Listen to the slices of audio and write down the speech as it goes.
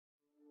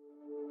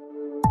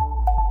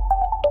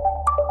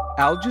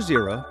Al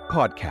Jazeera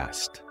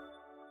Podcast.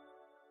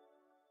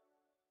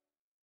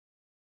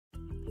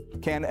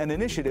 Can an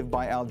initiative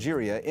by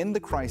Algeria end the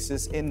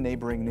crisis in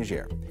neighbouring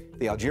Niger?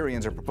 The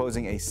Algerians are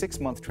proposing a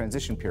 6-month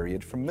transition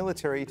period from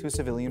military to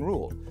civilian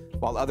rule,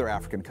 while other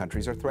African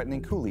countries are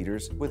threatening coup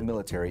leaders with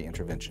military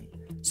intervention.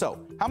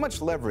 So, how much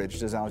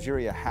leverage does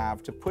Algeria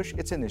have to push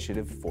its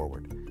initiative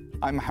forward?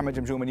 I'm Mohammed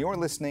Jamjoom, and you're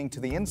listening to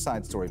the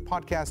Inside Story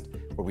podcast,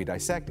 where we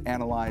dissect,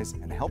 analyze,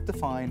 and help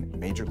define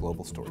major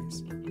global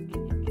stories.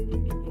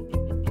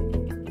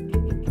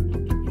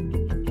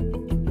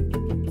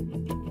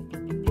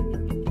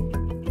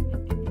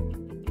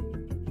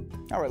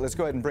 All right, let's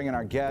go ahead and bring in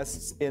our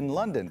guests. In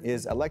London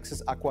is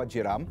Alexis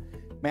Akwajiram,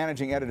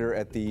 managing editor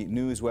at the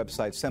news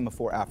website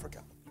Semaphore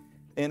Africa.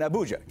 In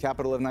Abuja,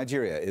 capital of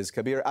Nigeria, is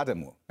Kabir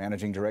Adamu,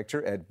 managing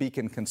director at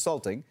Beacon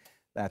Consulting.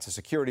 That's a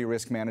security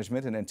risk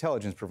management and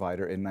intelligence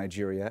provider in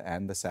Nigeria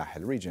and the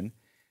Sahel region.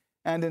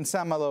 And in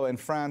Saint-Malo in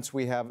France,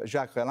 we have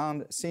Jacques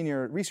Reland,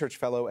 senior research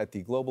fellow at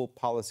the Global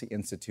Policy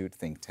Institute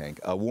think tank.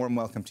 A warm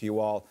welcome to you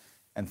all.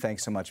 And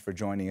thanks so much for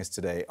joining us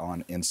today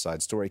on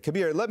Inside Story.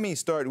 Kabir, let me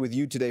start with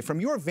you today.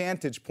 From your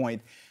vantage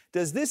point,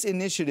 does this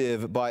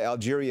initiative by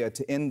Algeria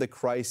to end the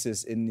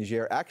crisis in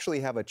Niger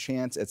actually have a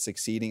chance at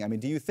succeeding? I mean,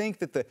 do you think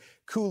that the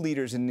coup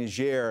leaders in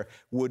Niger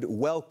would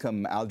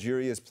welcome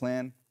Algeria's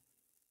plan?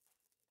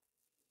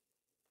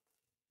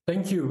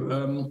 Thank you.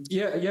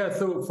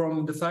 So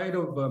from the side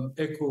of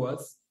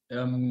ECOWAS,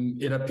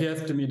 it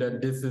appears to me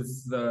that this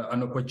is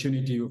an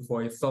opportunity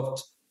for a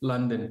soft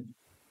landing.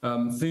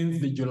 Since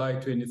the July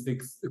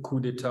 26th coup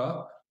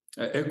d'etat,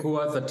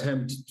 ECOWAS'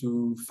 attempt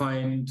to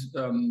find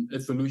a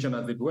solution,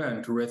 as it were,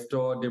 and to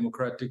restore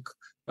democratic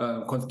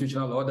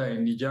constitutional order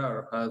in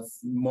Niger has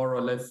more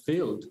or less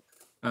failed.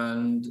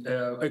 And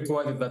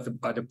ECOWAS is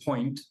at a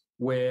point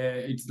where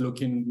it's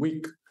looking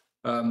weak.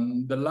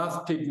 The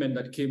last statement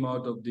that came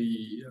out of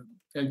the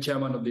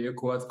chairman of the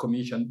ECOWAS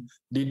Commission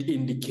did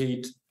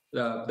indicate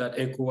that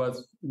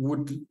ECOWAS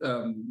would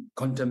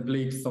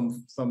contemplate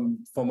some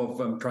form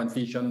of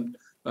transition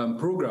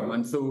program.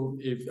 And so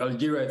if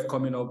Algeria is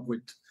coming up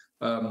with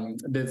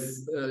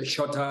this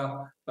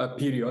shorter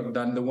period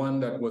than the one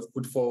that was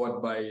put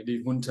forward by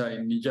the junta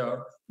in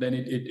Niger, then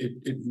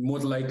it's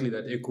most likely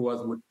that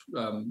ECOWAS would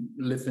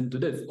listen to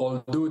this,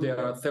 although there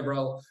are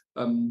several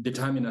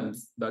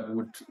determinants that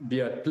would be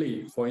at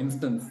play. For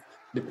instance,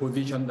 the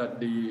position that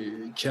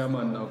the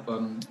chairman of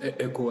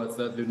ECOWAS,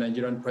 the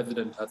Nigerian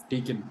president, has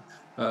taken,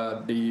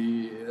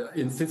 the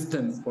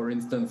insistence, for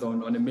instance,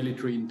 on a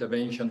military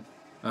intervention,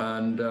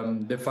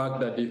 and the fact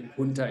that the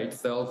junta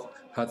itself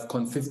has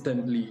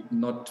consistently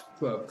not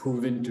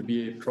proven to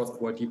be a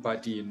trustworthy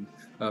party in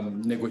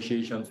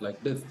negotiations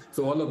like this.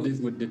 So all of this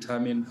would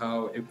determine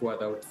how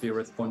ECOWAS, I would say,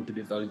 respond to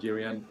this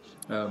Algerian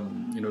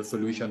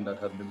solution that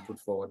has been put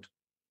forward.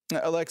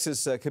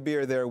 Alexis,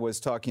 Kabir there was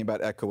talking about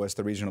ECOWAS,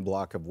 the regional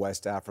bloc of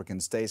West African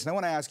states. And I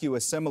want to ask you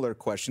a similar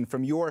question.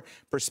 From your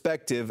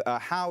perspective,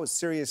 how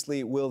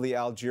seriously will the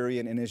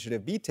Algerian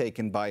initiative be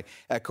taken by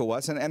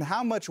ECOWAS? And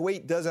how much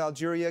weight does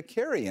Algeria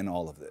carry in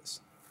all of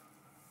this?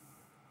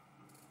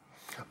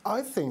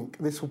 I think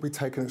this will be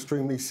taken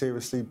extremely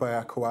seriously by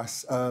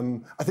ECOWAS.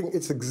 I think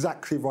it's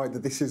exactly right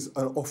that this is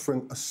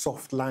offering a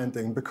soft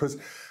landing, because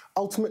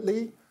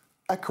ultimately,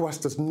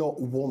 ECOWAS does not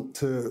want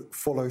to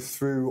follow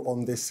through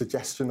on this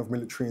suggestion of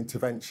military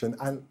intervention,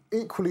 and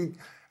equally,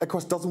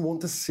 ECOWAS doesn't want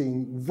to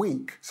seem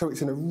weak, so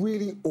it's in a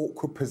really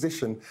awkward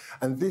position,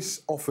 and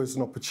this offers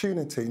an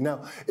opportunity.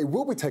 Now, it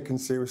will be taken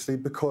seriously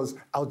because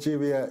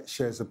Algeria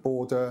shares a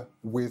border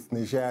with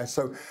Niger,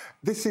 so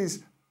this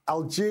is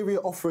Algeria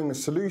offering a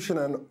solution,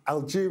 and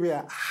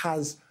Algeria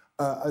has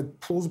a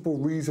plausible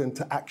reason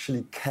to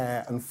actually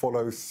care and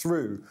follow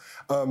through.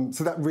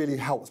 So that really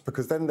helps,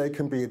 because then they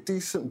can be a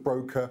decent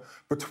broker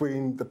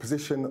between the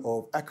position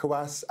of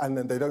ECOWAS, and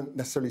then they don't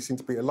necessarily seem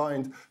to be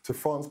aligned to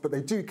France, but they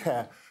do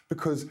care,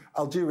 because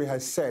Algeria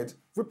has said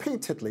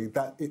repeatedly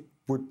that it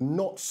would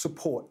not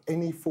support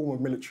any form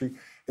of military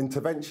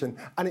intervention.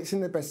 And it's in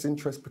their best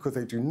interest, because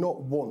they do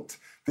not want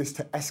this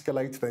to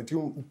escalate. They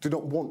do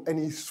not want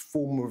any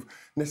form of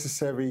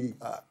necessary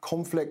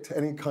conflict,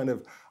 any kind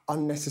of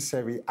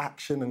unnecessary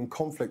action and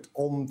conflict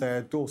on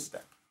their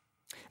doorstep.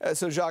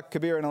 So Jacques,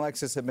 Kabir and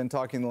Alexis have been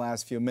talking the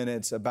last few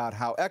minutes about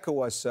how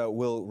ECOWAS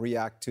will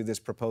react to this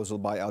proposal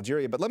by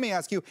Algeria. But let me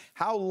ask you,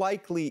 how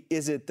likely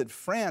is it that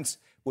France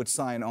would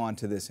sign on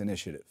to this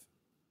initiative?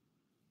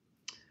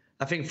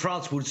 I think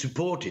France would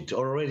support it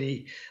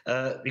already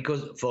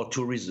because for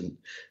two reasons.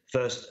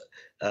 First,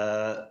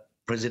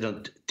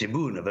 President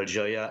Tebboune of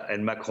Algeria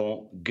and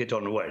Macron get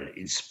on well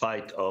in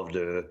spite of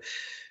the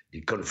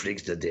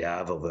conflicts that they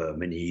have over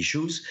many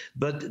issues,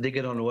 but they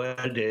get on well,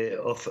 they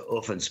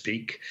often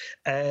speak.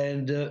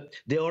 And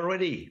they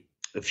already,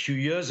 a few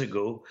years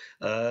ago,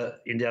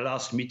 in their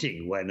last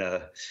meeting, when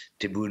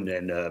Tebboune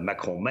and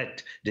Macron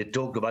met, they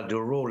talked about the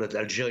role that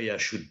Algeria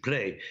should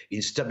play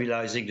in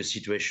stabilizing the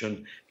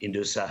situation in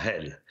the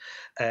Sahel.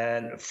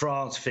 And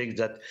France thinks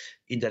that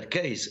in that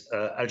case,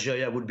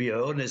 Algeria would be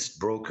an honest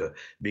broker,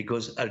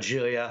 because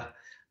Algeria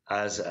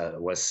as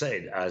was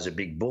said, has a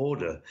big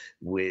border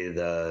with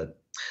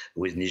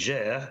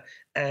Niger,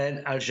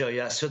 and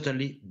Algeria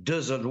certainly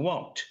doesn't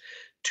want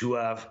to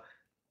have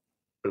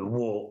a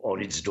war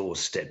on its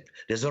doorstep.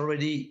 There's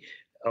already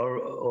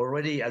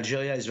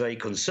Algeria is very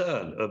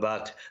concerned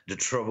about the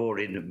trouble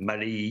in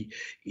Mali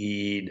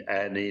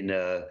and in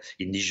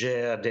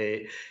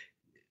Niger.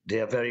 They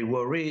are very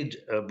worried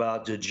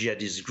about the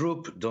jihadist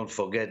group. Don't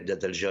forget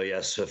that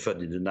Algeria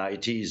suffered in the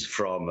 90s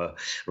from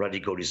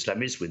radical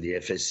Islamists with the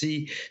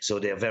FSC. So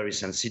they are very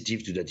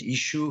sensitive to that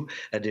issue.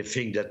 And they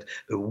think that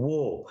a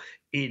war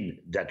in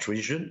that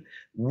region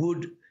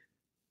would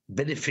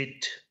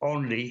benefit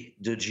only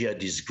the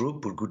jihadist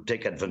group, who could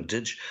take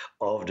advantage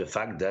of the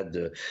fact that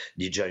the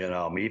Nigerian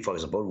army, for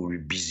example, will be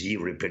busy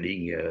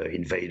repelling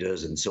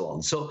invaders and so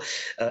on. So,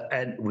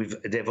 and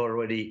they've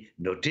already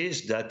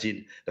noticed that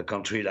in a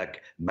country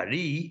like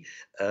Mali,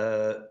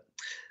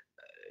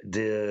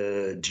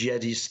 the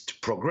jihadist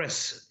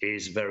progress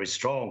is very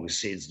strong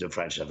since the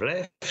French have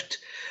left.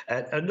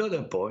 And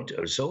another point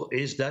also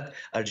is that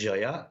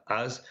Algeria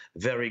has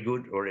very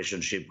good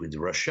relationship with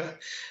Russia.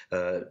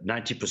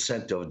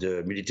 90% of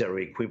the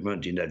military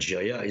equipment in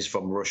Algeria is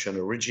from Russian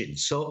origin.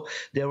 So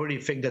they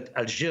really think that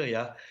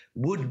Algeria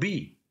would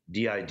be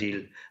the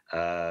ideal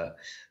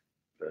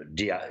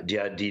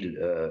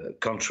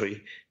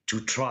country to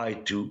try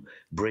to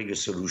bring a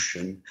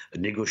solution, a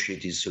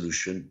negotiated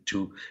solution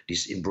to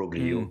this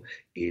imbroglio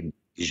in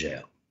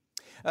Niger.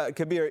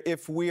 Kabir,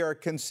 if we are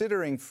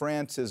considering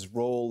France's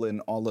role in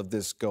all of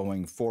this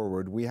going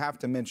forward, we have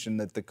to mention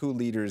that the coup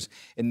leaders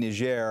in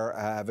Niger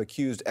have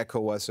accused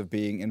ECOWAS of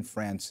being in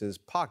France's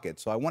pocket.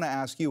 So I want to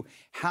ask you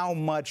how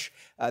much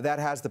that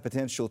has the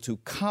potential to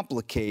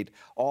complicate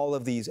all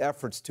of these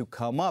efforts to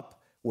come up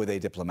with a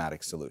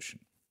diplomatic solution.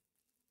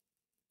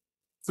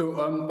 So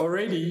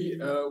already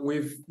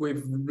we've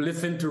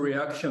listened to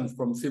reactions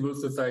from civil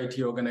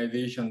society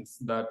organizations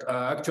that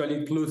are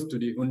actually close to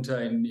the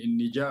junta in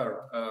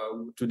Niger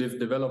to this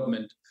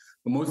development.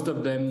 Most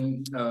of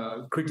them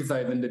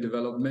criticizing the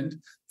development,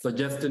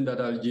 suggesting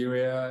that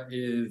Algeria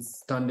is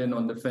standing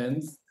on the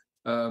fence.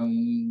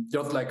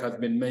 Just like has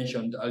been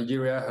mentioned,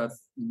 Algeria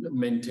has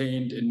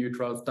maintained a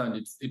neutral stand.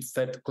 It's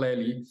said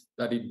clearly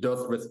that it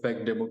does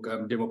respect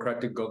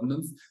democratic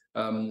governance,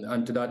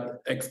 and to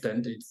that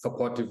extent, it's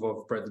supportive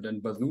of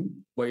President Bazoum.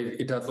 But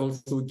it has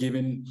also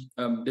given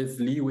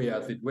this leeway,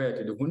 as it were,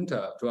 to the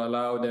junta to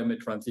allow them a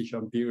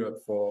transition period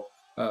for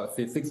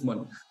say 6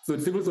 months. So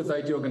civil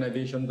society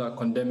organizations are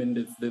condemning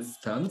this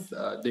stance.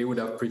 They would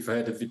have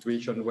preferred a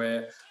situation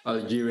where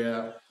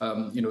Algeria,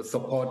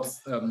 supports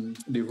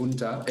the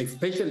junta,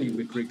 especially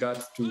with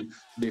regards to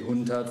the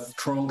junta's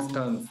strong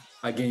stance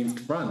against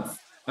France.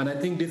 And I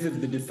think this is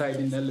the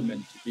deciding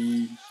element.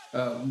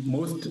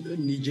 Most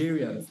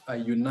Nigerians are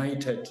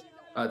united,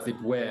 as it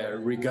were,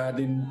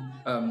 regarding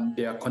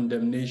their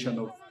condemnation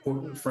of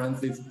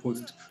France's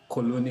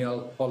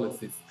post-colonial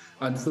policies.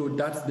 And so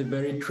that's the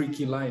very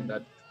tricky line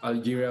that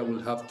Algeria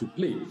will have to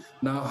play.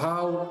 Now,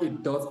 how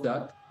it does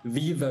that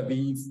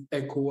vis-a-vis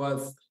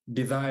ECOWAS'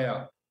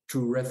 desire to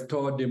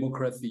restore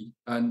democracy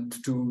and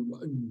to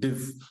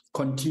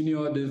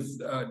continue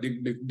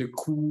the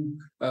coup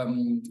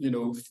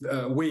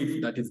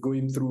wave that is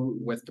going through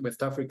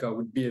West Africa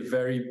would be a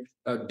very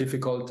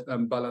difficult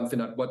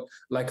balancing act. But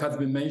like has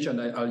been mentioned,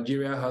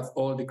 Algeria has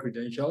all the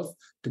credentials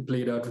to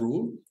play that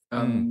role.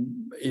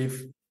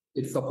 If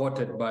it's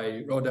supported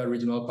by other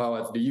regional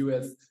powers, the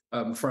US,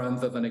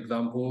 France as an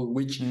example,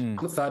 which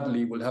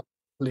sadly will have to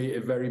play a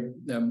very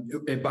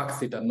a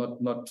backseat and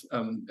not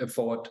a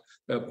forward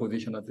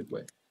position, as it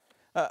were.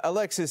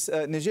 Alexis,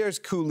 Niger's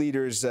coup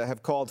leaders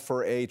have called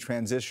for a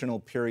transitional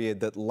period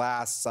that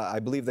lasts, I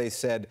believe they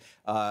said,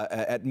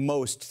 at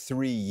most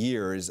 3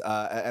 years.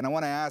 And I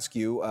want to ask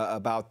you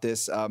about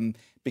this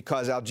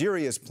because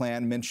Algeria's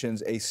plan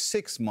mentions a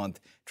 6-month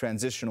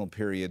transitional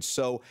period.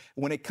 So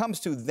when it comes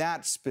to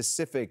that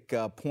specific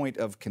point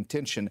of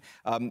contention,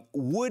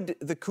 would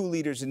the coup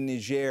leaders in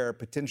Niger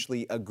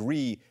potentially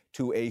agree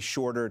to a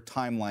shorter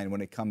timeline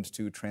when it comes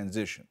to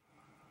transition?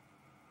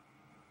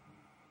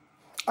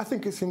 I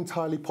think it's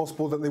entirely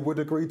possible that they would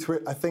agree to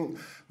it. I think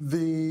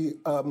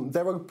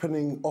their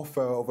opening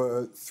offer of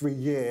a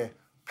 3-year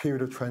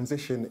period of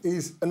transition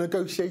is a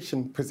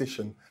negotiation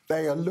position.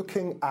 They are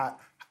looking at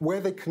where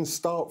they can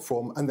start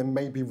from and then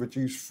maybe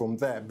reduce from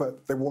there,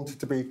 but they want it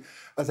to be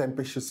as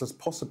ambitious as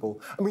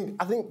possible. I mean,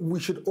 I think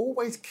we should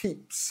always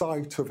keep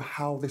sight of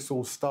how this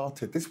all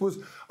started. This was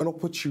an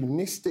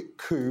opportunistic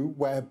coup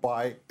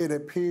whereby it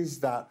appears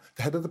that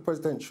the head of the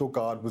Presidential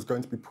Guard was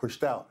going to be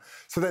pushed out.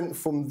 So then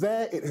from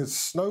there, it has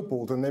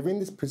snowballed and they're in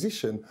this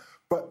position.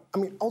 But, I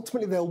mean,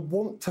 ultimately, they'll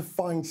want to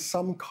find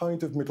some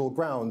kind of middle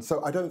ground.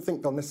 So I don't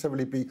think they'll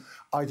necessarily be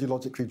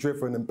ideologically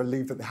driven and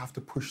believe that they have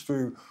to push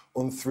through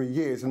on 3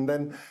 years. And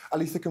then at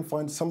least they can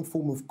find some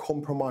form of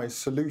compromise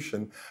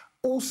solution.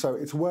 Also,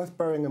 it's worth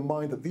bearing in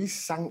mind that these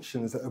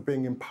sanctions that are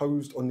being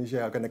imposed on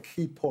Niger are going to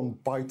keep on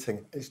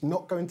biting. It's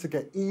not going to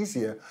get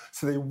easier.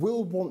 So they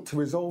will want to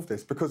resolve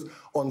this because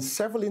on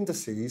several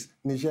indices,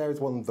 Niger is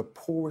one of the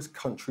poorest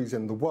countries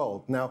in the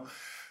world. Now,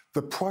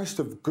 the price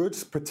of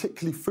goods,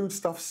 particularly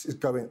foodstuffs, is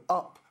going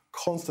up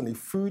constantly.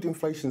 Food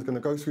inflation is going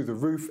to go through the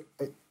roof.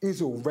 It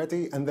is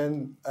already, and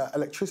then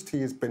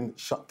electricity has been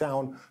shut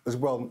down as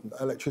well,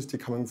 electricity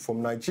coming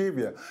from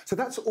Nigeria. So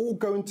that's all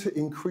going to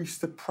increase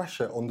the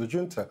pressure on the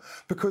junta,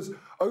 because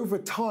over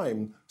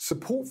time,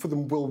 support for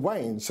them will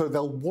wane, so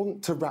they'll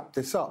want to wrap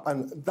this up.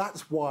 And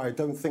that's why I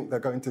don't think they're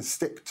going to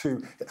stick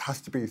to it has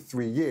to be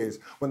 3 years,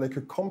 when they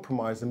could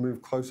compromise and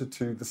move closer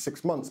to the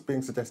 6 months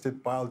being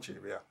suggested by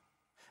Algeria.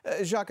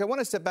 Jacques, I want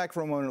to step back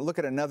for a moment and look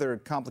at another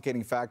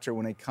complicating factor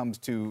when it comes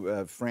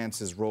to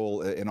France's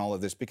role in all of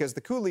this, because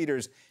the coup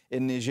leaders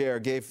in Niger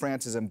gave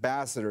France's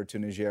ambassador to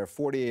Niger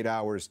 48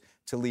 hours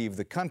to leave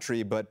the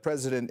country, but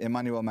President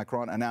Emmanuel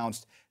Macron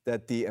announced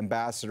that the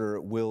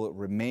ambassador will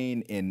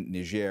remain in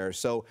Niger.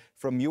 So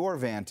from your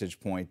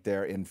vantage point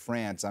there in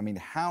France, I mean,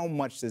 how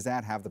much does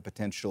that have the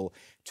potential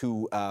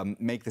to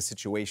make the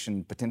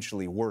situation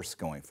potentially worse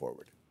going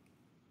forward?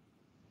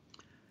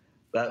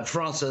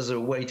 France has a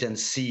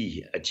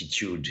wait-and-see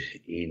attitude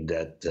in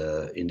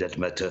that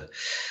matter.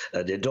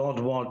 They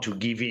don't want to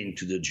give in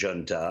to the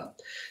junta.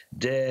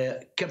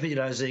 They're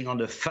capitalizing on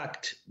the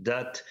fact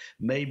that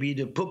maybe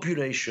the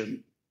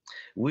population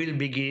will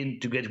begin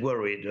to get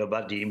worried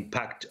about the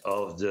impact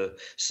of the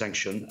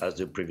sanction, as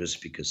the previous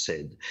speaker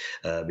said,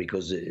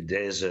 because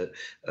there's a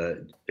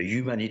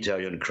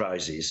humanitarian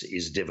crisis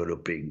is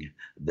developing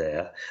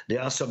there.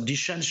 There are some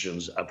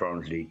dissensions,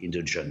 apparently, in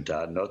the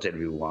junta. Not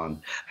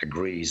everyone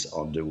agrees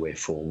on the way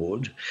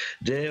forward.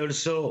 They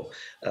also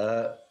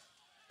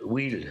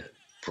will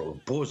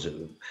propose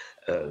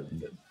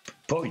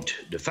point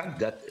the fact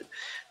that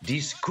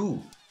this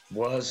coup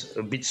was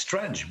a bit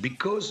strange,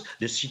 because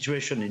the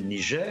situation in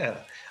Niger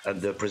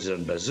under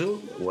President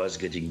Bazoum was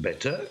getting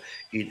better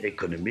in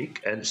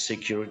economic and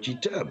security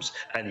terms,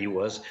 and he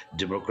was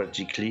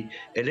democratically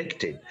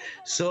elected.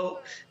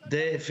 So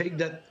they think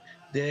that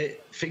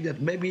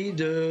maybe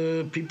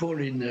the people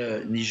in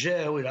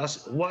Niger will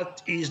ask,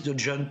 what is the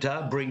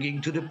junta bringing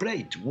to the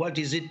plate? What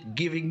is it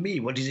giving me?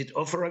 What is it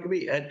offering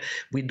me? And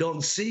we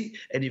don't see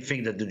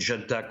anything that the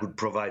junta could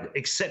provide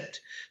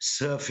except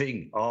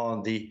surfing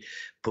on the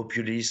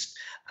populist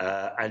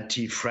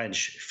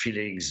anti-French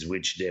feelings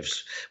which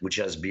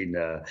has been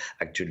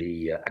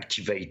actually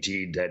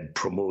activated and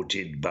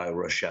promoted by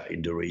Russia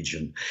in the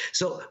region.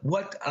 So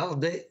what are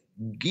they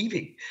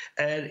giving?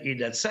 And in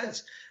that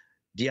sense,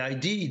 the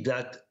idea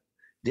that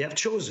they have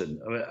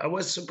chosen, I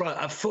was surprised.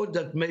 I thought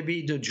that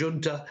maybe the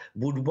junta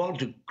would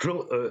want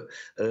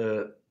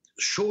to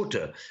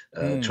shorter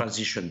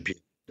transition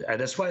period.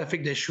 And that's why I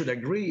think they should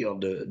agree on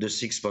the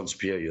 6 months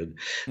period,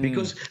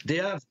 because they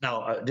have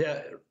now, they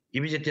are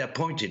immediately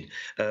appointed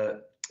a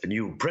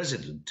new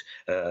president,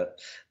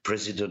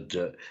 President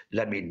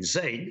Lamine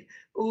Zayn,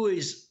 who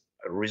is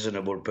a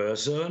reasonable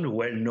person,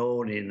 well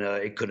known in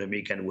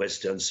economic and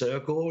Western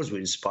circles, who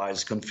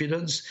inspires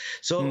confidence.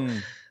 So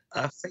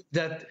I think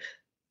that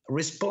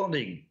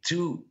responding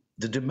to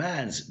the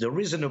demands, the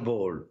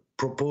reasonable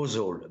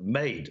proposal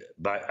made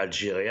by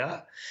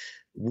Algeria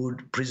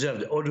would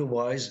preserve.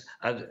 Otherwise,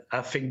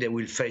 I think they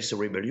will face a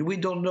rebellion. We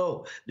don't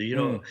know.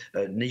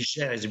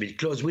 Niger is a bit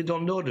close. We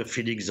don't know the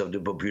feelings of the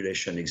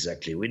population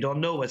exactly. We don't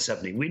know what's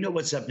happening. We know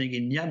what's happening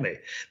in Niamey.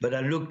 But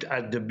I looked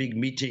at the big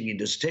meeting in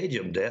the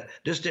stadium there.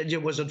 The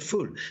stadium wasn't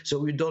full. So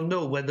we don't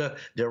know whether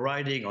they're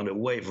riding on a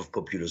wave of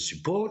popular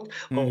support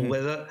or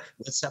whether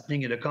what's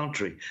happening in the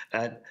country.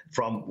 And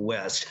from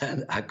where I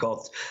stand, I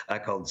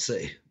can't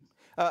say.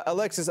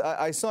 Alexis,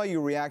 I saw you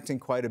reacting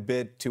quite a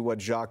bit to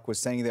what Jacques was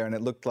saying there, and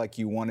it looked like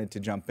you wanted to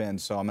jump in,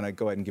 so I'm going to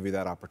go ahead and give you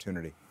that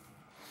opportunity.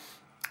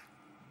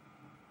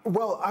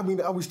 Well, I mean,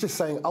 I was just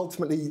saying,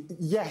 ultimately,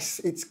 yes,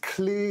 it's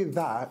clear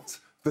that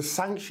the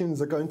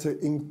sanctions are going to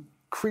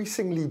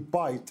increasingly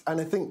bite. And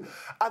I think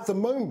at the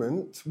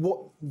moment, what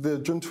the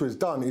junta has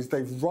done is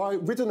they've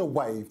ridden a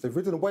wave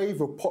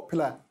of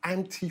popular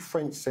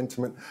anti-French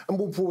sentiment and,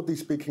 more broadly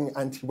speaking,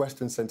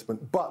 anti-Western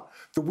sentiment. But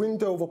the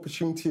window of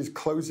opportunity is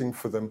closing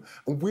for them.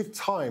 And with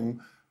time,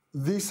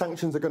 these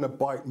sanctions are going to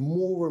bite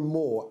more and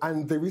more.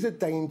 And there is a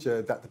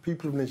danger that the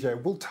people of Niger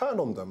will turn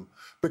on them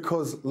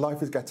because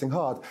life is getting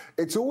hard.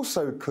 It's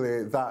also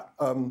clear that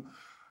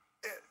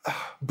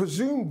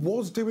Bazoum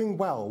was doing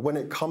well when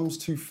it comes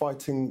to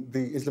fighting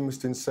the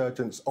Islamist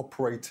insurgents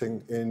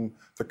operating in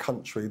the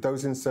country,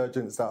 those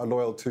insurgents that are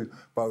loyal to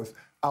both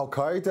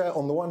Al-Qaeda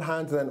on the one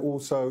hand, and then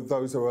also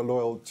those who are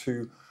loyal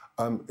to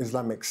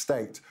Islamic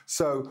State.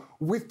 So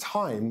with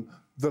time,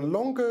 the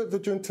longer the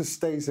junta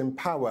stays in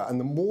power and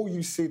the more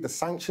you see the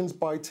sanctions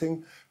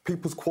biting,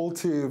 people's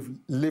quality of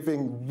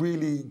living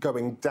really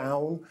going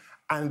down,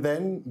 and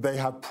then they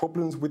have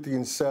problems with the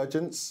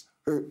insurgents,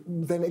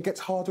 then it gets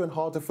harder and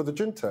harder for the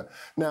junta.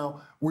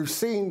 Now, we've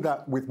seen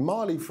that with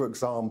Mali, for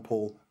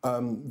example,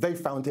 they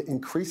found it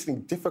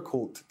increasingly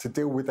difficult to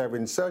deal with their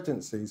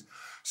insurgencies.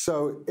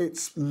 So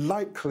it's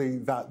likely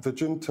that the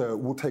junta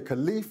will take a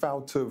leaf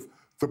out of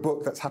the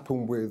book that's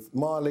happened with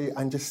Mali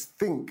and just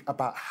think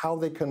about how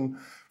they can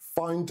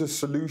find a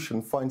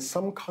solution, find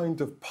some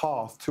kind of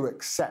path to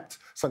accept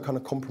some kind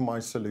of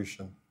compromise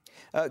solution.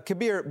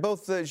 Kabir,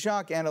 both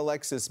Jacques and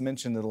Alexis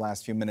mentioned in the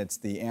last few minutes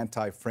the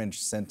anti-French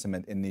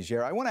sentiment in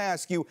Niger. I want to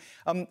ask you,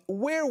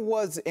 where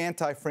was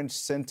anti-French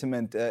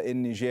sentiment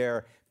in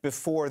Niger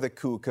before the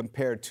coup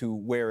compared to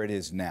where it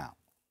is now?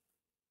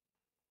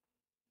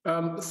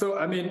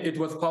 I mean, it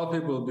was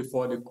palpable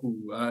before the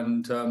coup,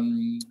 and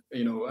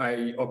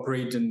I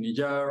operate in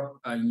Niger,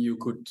 and you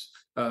could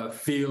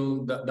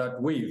feel that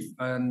wave.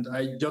 And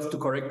just to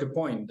correct the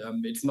point,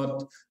 it's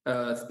not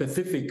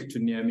specific to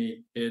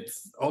Niamey;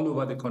 it's all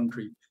over the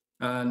country,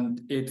 and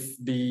it's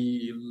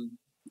the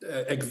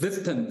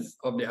existence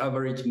of the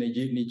average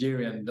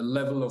Nigerian, the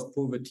level of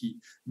poverty,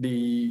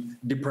 the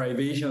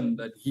deprivation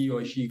that he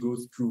or she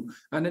goes through.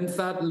 And then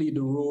thirdly,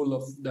 the role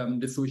of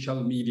the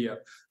social media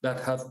that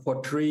has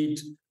portrayed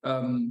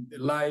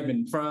life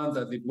in France,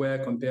 as it were,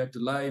 compared to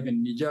life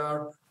in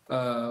Niger,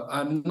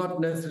 and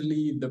not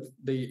necessarily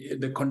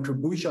the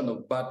contribution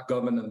of bad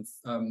governance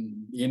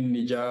in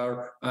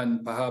Niger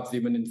and perhaps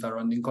even in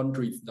surrounding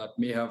countries that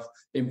may have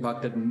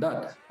impacted in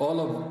that. All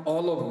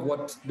of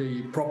what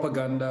the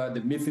propaganda,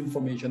 the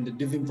misinformation, the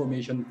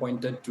disinformation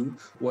pointed to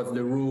was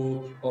the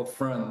role of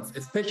France,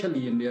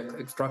 especially in the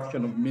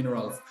extraction of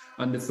minerals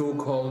and the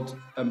so-called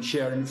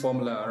sharing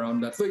formula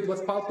around that. So it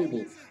was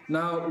palpable.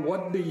 Now,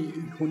 what the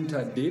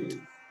junta did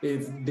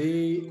is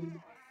they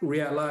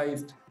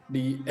realized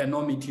the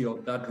enormity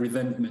of that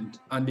resentment,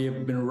 and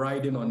they've been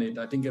riding on it.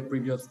 I think a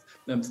previous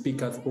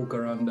speaker spoke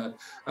around that.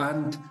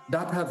 And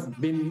that has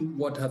been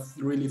what has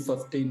really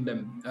sustained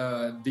them.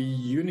 The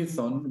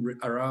unison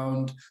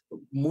around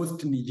most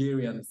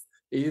Nigerians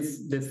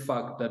is this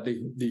fact that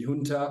the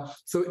junta,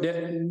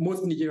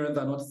 most Nigerians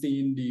are not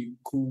seeing the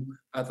coup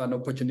as an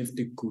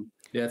opportunistic coup.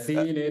 They are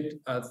seeing it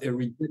as a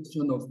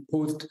rejection of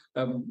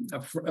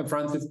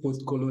France's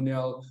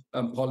post-colonial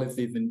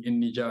policies in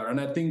Niger. And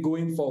I think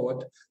going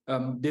forward,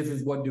 this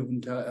is what the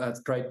junta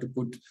has tried to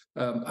put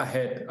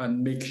ahead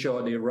and make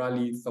sure they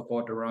rally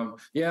support around.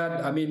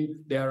 Yeah, I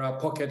mean, there are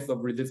pockets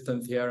of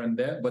resistance here and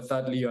there, but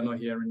sadly, you're not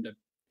hearing them.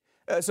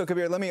 So,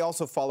 Kabir, let me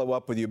also follow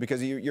up with you,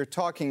 because you're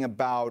talking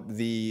about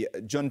the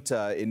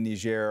junta in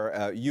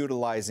Niger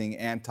utilizing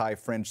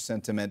anti-French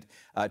sentiment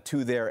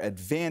to their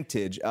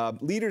advantage.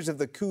 Leaders of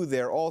the coup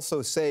there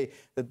also say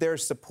that their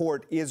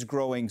support is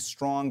growing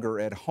stronger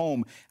at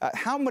home.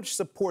 How much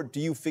support do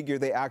you figure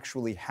they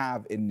actually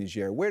have in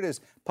Niger? Where does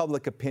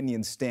public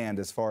opinion stand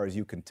as far as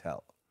you can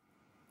tell?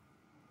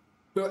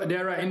 So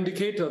there are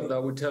indicators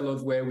that would tell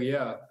us where we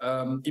are.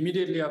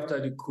 Immediately after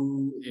the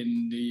coup,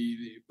 in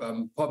the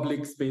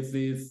public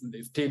spaces,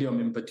 the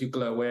stadium in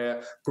particular,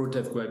 where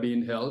protests were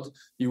being held,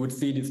 you would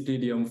see the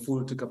stadium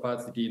full to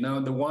capacity. Now,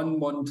 the 1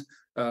 month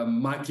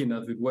marking,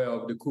 as it were,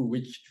 of the coup,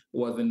 which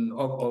was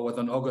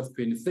on August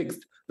 26th,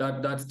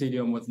 that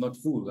stadium was not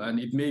full. And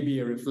it may be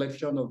a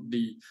reflection of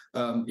the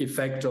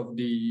effect of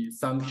the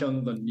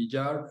sanctions on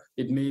Niger.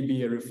 It may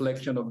be a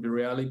reflection of the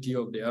reality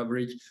of the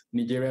average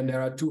Nigerian.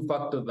 There are two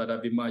factors that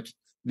have emerged: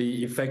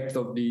 the effects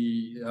of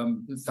the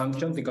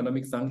sanctions,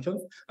 economic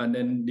sanctions, and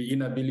then the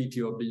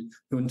inability of the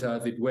junta,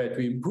 as it were, to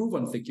improve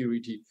on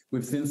security.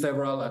 We've seen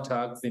several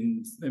attacks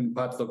in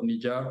parts of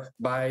Niger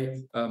by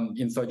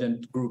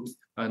insurgent groups,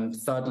 and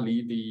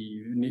sadly,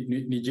 the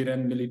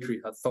Nigerian military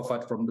has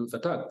suffered from those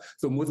attacks.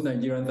 So most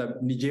Nigerians are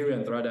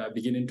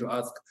beginning to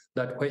ask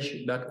that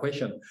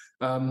question.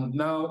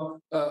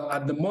 Now,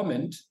 at the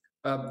moment,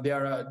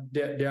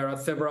 there are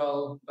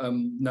several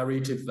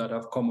narratives that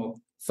have come up.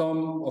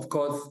 Some, of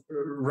course,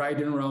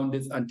 riding around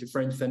this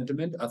anti-French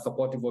sentiment are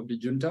supportive of the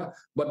junta,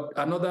 but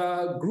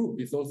another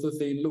group is also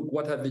saying, look,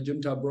 what has the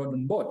junta brought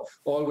on board?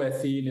 All we're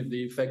seeing is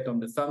the effect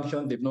on the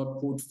sanctions. They've not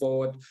put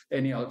forward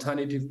any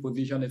alternative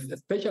position,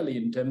 especially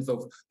in terms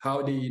of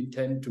how they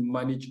intend to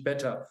manage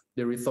better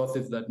the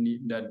resources that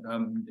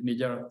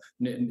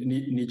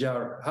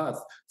Niger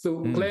has.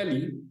 So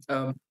clearly,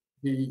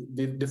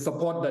 the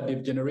support that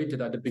they've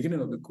generated at the beginning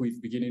of the coup is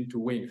beginning to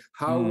wane.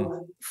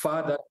 How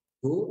far that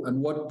go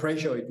and what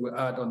pressure it will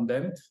add on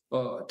them,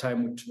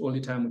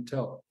 only time will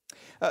tell.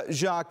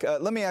 Jacques,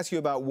 let me ask you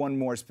about one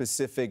more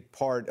specific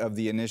part of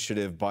the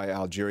initiative by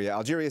Algeria.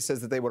 Algeria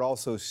says that they would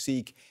also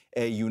seek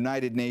a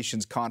United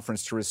Nations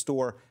conference to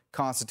restore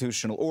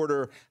constitutional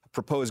order,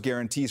 propose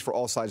guarantees for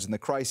all sides in the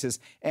crisis,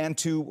 and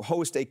to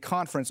host a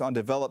conference on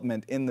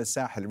development in the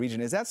Sahel region.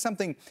 Is that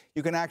something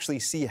you can actually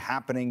see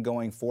happening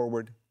going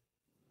forward?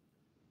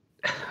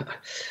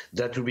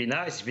 That would be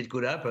nice if it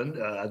could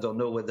happen. I don't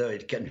know whether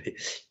it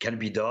can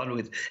be done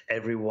with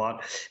everyone,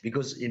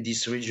 because in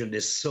this region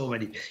there's so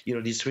many.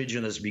 This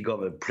region has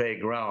become a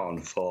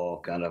playground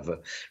for kind of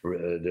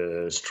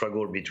the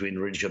struggle between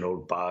regional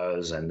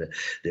powers, and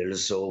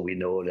also we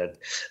know that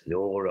the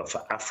whole of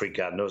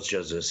Africa, not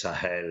just the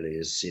Sahel,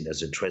 is seen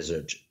as a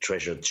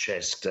treasure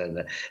chest,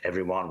 and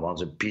everyone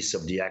wants a piece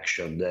of the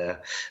action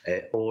there.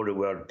 All the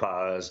world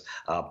powers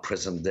are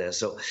present there.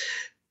 So,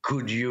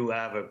 could you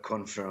have a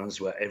conference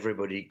where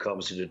everybody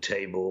comes to the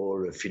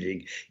table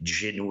feeling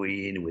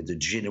genuine, with a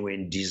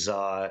genuine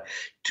desire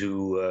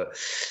to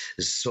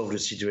solve the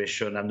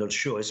situation? I'm not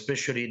sure.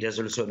 Especially, there's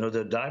also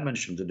another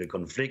dimension to the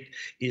conflict,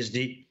 is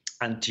the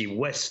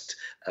anti-West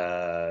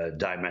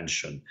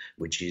dimension,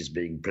 which is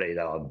being played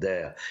out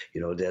there.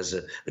 There's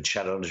a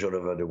challenge all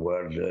over the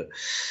world.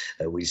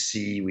 We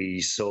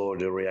saw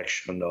the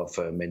reaction of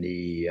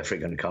many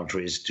African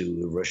countries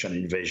to Russian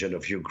invasion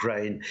of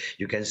Ukraine.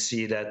 You can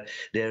see that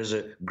there's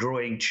a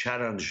growing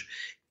challenge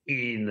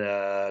in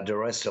the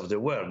rest of the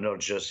world, not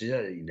just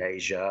in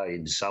Asia,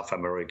 in South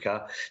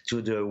America,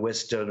 to the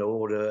Western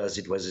order as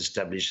it was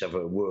established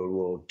after World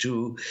War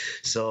II.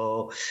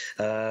 So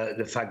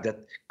the fact that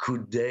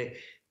could they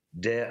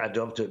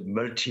adopt a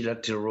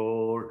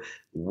multilateral,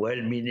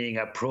 well-meaning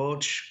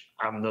approach,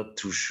 I'm not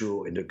too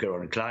sure in the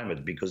current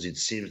climate, because it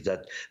seems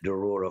that the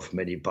role of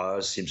many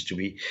powers seems to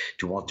be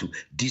to want to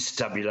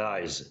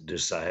destabilize the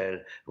Sahel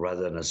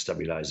rather than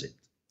stabilize it.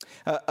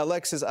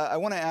 Alexis, I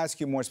want to ask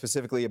you more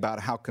specifically about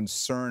how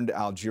concerned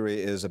Algeria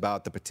is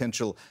about the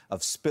potential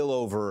of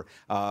spillover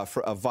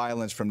of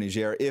violence from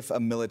Niger if a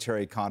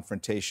military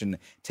confrontation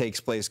takes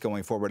place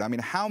going forward. I mean,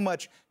 how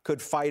much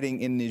could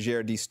fighting in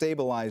Niger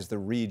destabilize the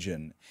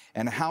region,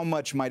 and how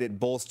much might it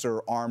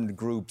bolster armed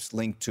groups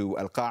linked to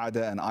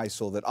Al-Qaeda and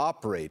ISIL that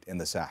operate in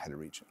the Sahel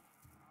region?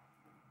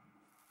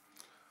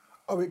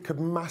 Oh, it could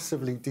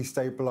massively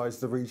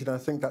destabilise the region. I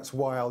think that's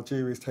why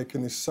Algeria is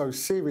taking this so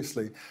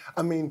seriously.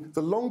 I mean,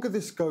 the longer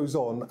this goes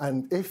on,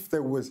 and if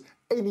there was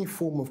any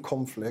form of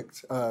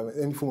conflict,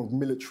 any form of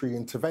military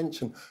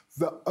intervention,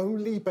 the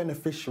only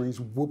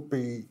beneficiaries would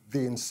be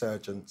the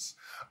insurgents.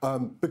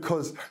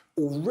 Because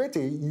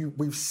already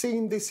we've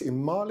seen this in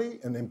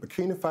Mali and in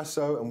Burkina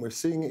Faso, and we're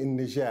seeing it in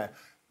Niger.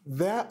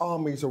 Their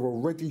armies are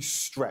already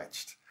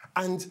stretched.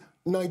 And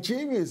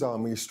Nigeria's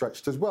army is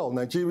stretched as well.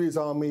 Nigeria's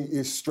army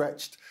is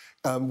stretched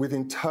with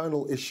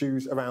internal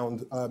issues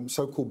around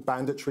so-called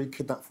banditry,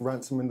 kidnap for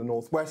ransom in the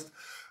northwest,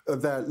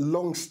 their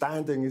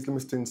long-standing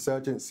Islamist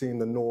insurgency in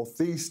the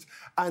northeast,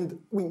 and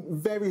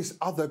various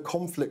other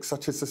conflicts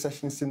such as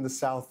secessionists in the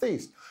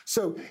southeast.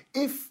 So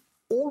if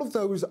all of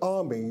those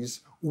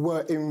armies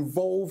were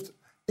involved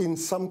in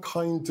some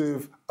kind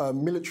of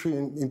military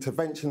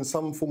intervention,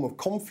 some form of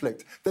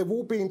conflict, they're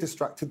all being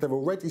distracted, they're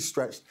already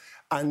stretched,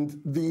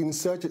 and the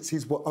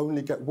insurgencies will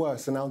only get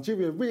worse. And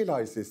Algeria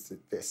realises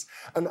this.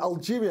 And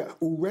Algeria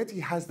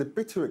already has the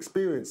bitter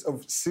experience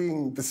of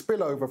seeing the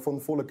spillover from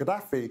the fall of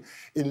Gaddafi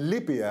in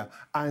Libya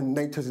and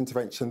NATO's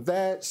intervention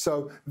there.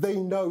 So they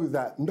know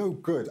that no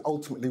good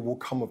ultimately will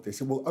come of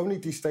this. It will only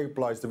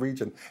destabilise the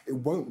region. It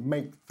won't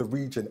make the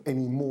region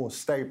any more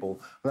stable.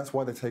 And that's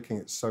why they're taking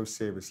it so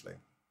seriously.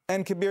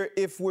 And Kabir,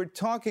 if we're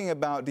talking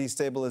about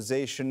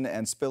destabilization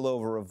and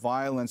spillover of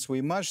violence, we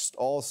must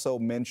also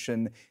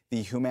mention the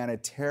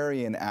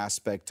humanitarian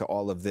aspect to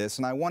all of this.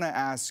 And I want to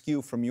ask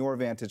you, from your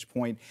vantage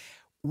point,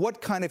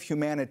 what kind of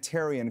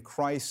humanitarian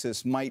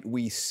crisis might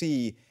we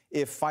see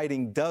if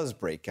fighting does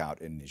break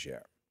out in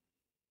Niger?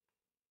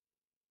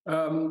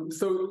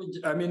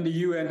 The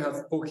UN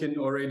has spoken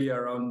already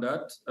around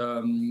that.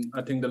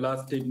 I think the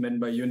last statement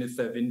by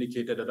UNICEF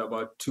indicated that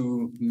about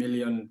 2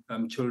 million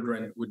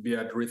children would be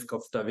at risk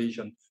of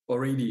starvation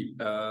already.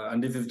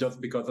 And this is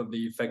just because of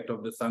the effect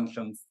of the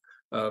sanctions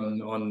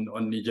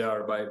on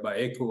Niger by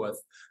ECOWAS.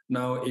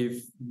 Now,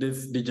 if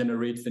this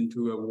degenerates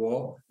into a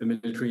war, a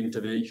military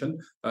intervention,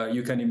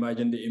 you can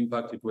imagine the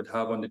impact it would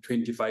have on the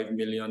 25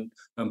 million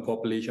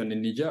population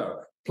in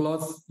Niger,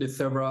 plus the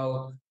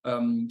several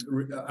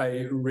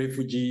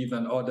refugees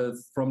and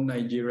others from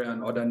Nigeria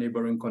and other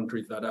neighboring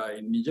countries that are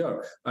in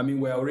Niger. I mean,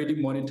 we're already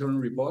monitoring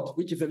reports,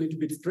 which is a little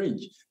bit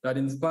strange, that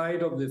in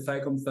spite of the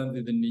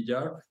circumstances in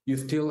Niger, you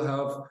still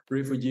have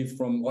refugees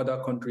from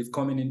other countries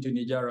coming into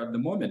Niger at the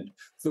moment.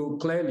 So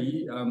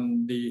clearly,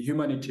 the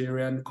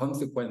humanitarian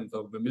consequence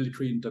of the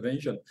military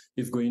intervention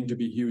is going to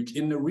be huge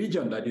in a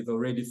region that is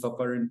already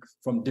suffering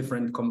from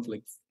different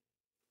conflicts.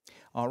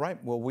 All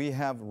right. Well, we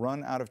have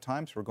run out of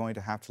time, so we're going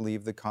to have to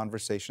leave the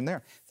conversation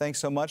there. Thanks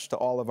so much to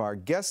all of our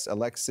guests,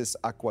 Alexis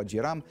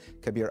Akwajiram,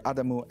 Kabir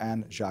Adamu,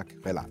 and Jacques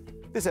Relan.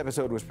 This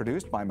episode was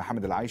produced by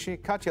Mohamed El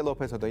Aishi, Katia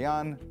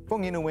Lopez-Odoyan,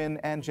 Fung Inuwin,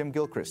 and Jim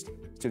Gilchrist.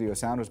 Studio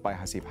sound was by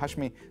Hasib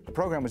Hashmi. The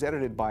program was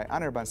edited by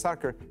Anirban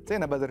Sarkar,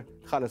 Zaina Badr,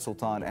 Khalid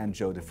Sultan, and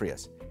Joe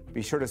DeFrias.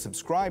 Be sure to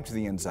subscribe to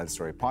the Inside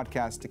Story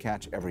podcast to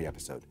catch every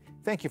episode.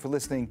 Thank you for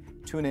listening.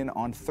 Tune in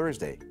on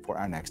Thursday for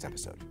our next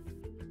episode.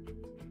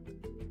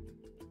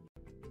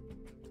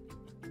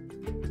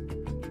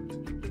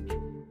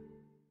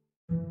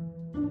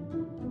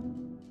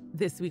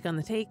 This week on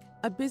The Take,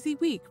 a busy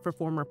week for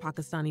former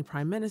Pakistani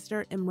Prime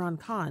Minister Imran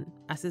Khan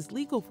as his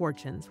legal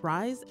fortunes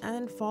rise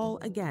and fall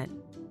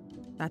again.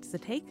 That's The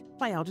Take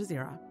by Al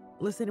Jazeera.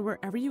 Listen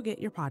wherever you get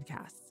your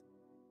podcasts.